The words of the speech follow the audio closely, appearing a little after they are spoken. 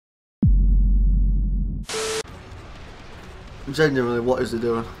Genuinely, what is he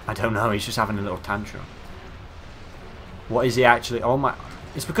doing? I don't know, he's just having a little tantrum. What is he actually... Oh my...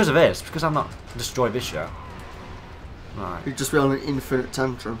 It's because of this. It's because I'm not destroyed this show. Right. He'd just be on an infinite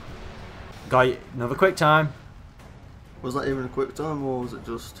tantrum. Guy, another quick time. Was that even a quick time, or was it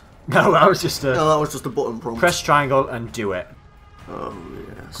just... No, that was just a... No, that was just a button prompt. Press triangle and do it. Oh,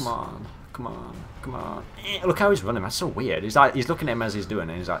 yes. Come on. Come on. Come on. Look how he's running. That's so weird. He's like, he's looking at him as he's doing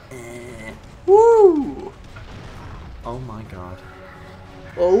it. And he's like, Woo! Oh my god.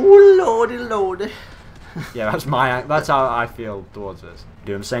 Oh, lordy, lordy. Yeah, that's how I feel towards this.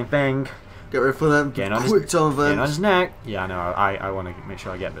 Doing the same thing. Get ready for them Getting on quick time Getting on events. his neck. Yeah, I know. I want to make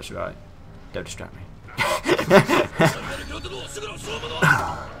sure I get this right. Don't distract me.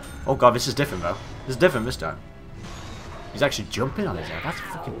 Oh god, this is different though. This is different this time. He's actually jumping on his head. That's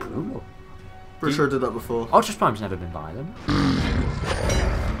fucking brutal. Pretty sure I did that before. Ultra Prime's never been by them.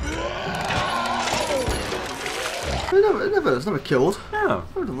 It's never killed. No.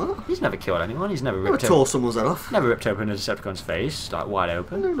 Never done that. He's never killed anyone. He's never Never ripped tore someone's head off. Never ripped open a Decepticon's face, like wide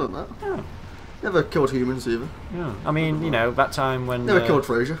open. Never done that. No. Never killed humans either. Yeah. I mean, you know, that time when... Never killed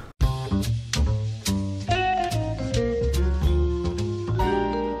Fraser.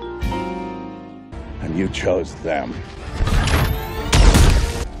 And you chose them.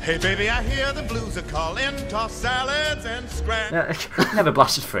 Hey baby, I hear the blues are calling. Toss salads and scratch. Yeah, never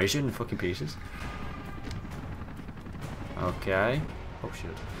blasted Fraser in fucking pieces. Okay. Oh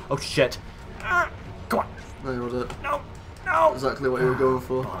shit. Oh shit. Come on. No, you did. No. No. Exactly what you were going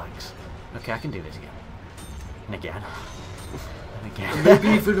for. Bollocks. Okay, I can do this again. And again. And again. Maybe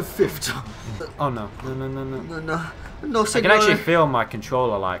even a fifth time. Oh no. No, no, no, no. No, I can actually feel my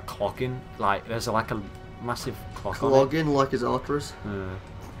controller like clocking. Like there's like a massive clock on it. Clogging like his arteries.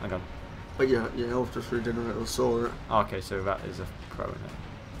 Hang on. But yeah, I've just regenerated the soul. Okay, so that is a pro in it.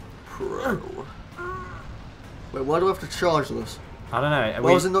 Pro. Wait, why do I have to charge this? I don't know.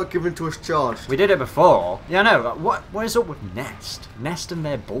 Why was it not given to us charged? We did it before. Yeah, no. What is up with Nest? Nest and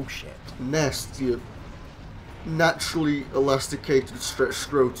their bullshit. Nest, you naturally elasticated stretched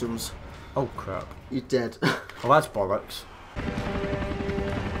scrotums. Oh crap. You're dead. Well, that's bollocks.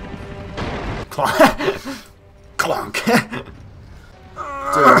 Clonk. Clonk.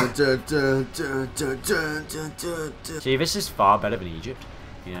 See, this is far better than Egypt,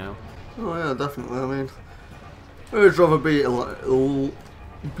 you know? Oh yeah, definitely. I mean, I'd rather be like all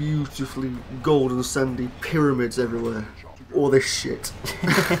beautifully golden sandy pyramids everywhere. All this shit.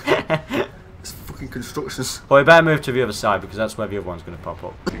 It's fucking constructions. Well, we better move to the other side because that's where the other one's going to pop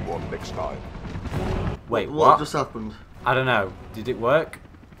up. Next time. Wait, What just happened? I don't know. Did it work?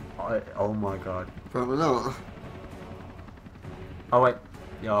 Oh my god. Apparently not. Oh wait.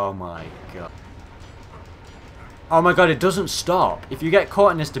 Oh my god. Oh my god, it doesn't stop. If you get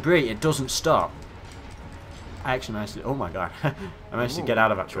caught in this debris, it doesn't stop. I actually managed to... Oh my god. I managed to get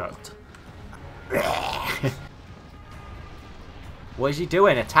out of that truck. What is he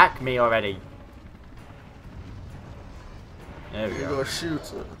doing? Attack me already. There we You go. gotta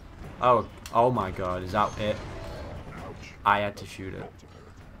shoot it. Oh my god, is that it? I had to shoot it.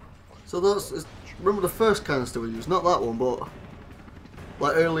 So remember the first canister we used? Not that one, but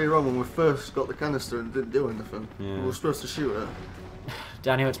like earlier on when we first got the canister and didn't do anything. Yeah. We were supposed to shoot it.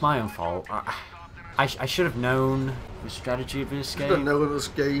 Daniel, it's my own fault. I should have known the strategy of this I game. didn't know this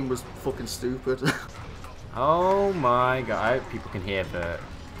game was fucking stupid. Oh my god, I hope people can hear the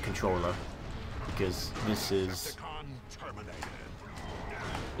controller because this is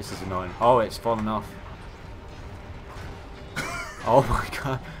annoying. Oh, it's fallen off. Oh my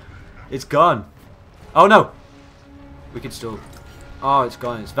god, it's gone. Oh no, we can still. Oh, it's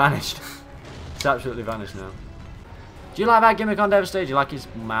gone. It's vanished. It's absolutely vanished now. Do you like that gimmick on Devastator? Do you like his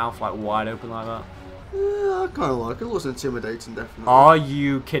mouth like wide open like that? Yeah, I kind of like it. It was intimidating, definitely. Are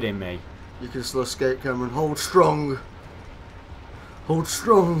you kidding me? You can still escape, Cameron. Hold strong. Hold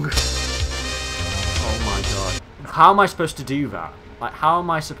strong. Oh my god. How am I supposed to do that? Like, how am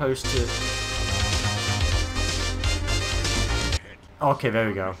I supposed to... Okay, there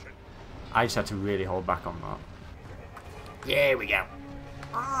we go. I just had to really hold back on that. There we go.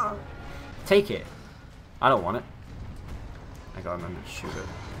 Take it. I don't want it. I gotta remember to shoot it.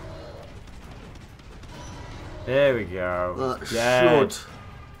 There we go. That Dead. should.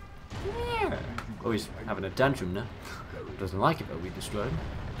 Yeah. Oh, he's having a tantrum now. Doesn't like it though, we destroyed him.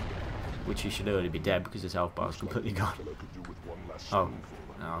 Which he should already be dead because his health bar is completely gone. Oh.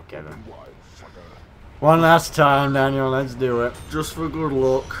 Okay then. One last time, Daniel, let's do it. Just for good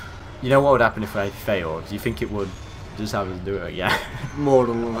luck. You know what would happen if I failed? Do you think it would just have us do it again? More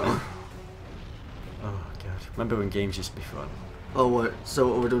than likely. Oh god. Remember when games used to be fun? Oh wait,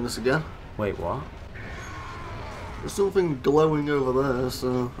 so are we doing this again? Wait, what? There's something glowing over there,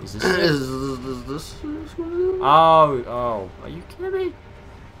 so... Is this is this Oh, are you kidding me?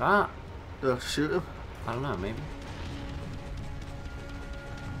 That? shoot him? I don't know, maybe.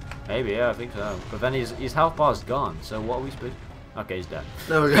 Maybe, yeah, I think so. But then his health bar's gone, so what are we supposed to... Okay, he's dead.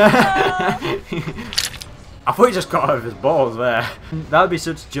 There we go. I thought he just cut off his balls there. That would be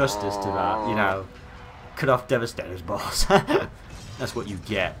such justice to that, you know. Cut off Devastator's balls. That's what you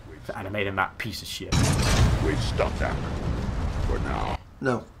get for animating that piece of shit. We've stopped them. For now.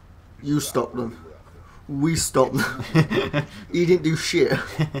 No. You stopped them. We stopped them. He didn't do shit.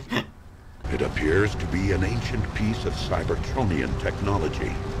 It appears to be an ancient piece of Cybertronian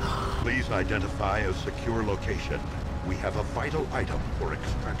technology. Please identify a secure location. We have a vital item for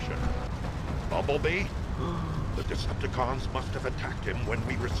extraction. Bumblebee? The Decepticons must have attacked him when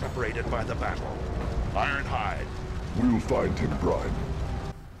we were separated by the battle. Ironhide. We'll find him, Prime.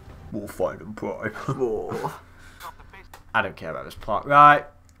 We'll find him, Prime. Oh. I don't care about this part. Right.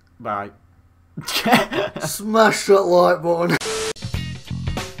 Bye. Smash that like button.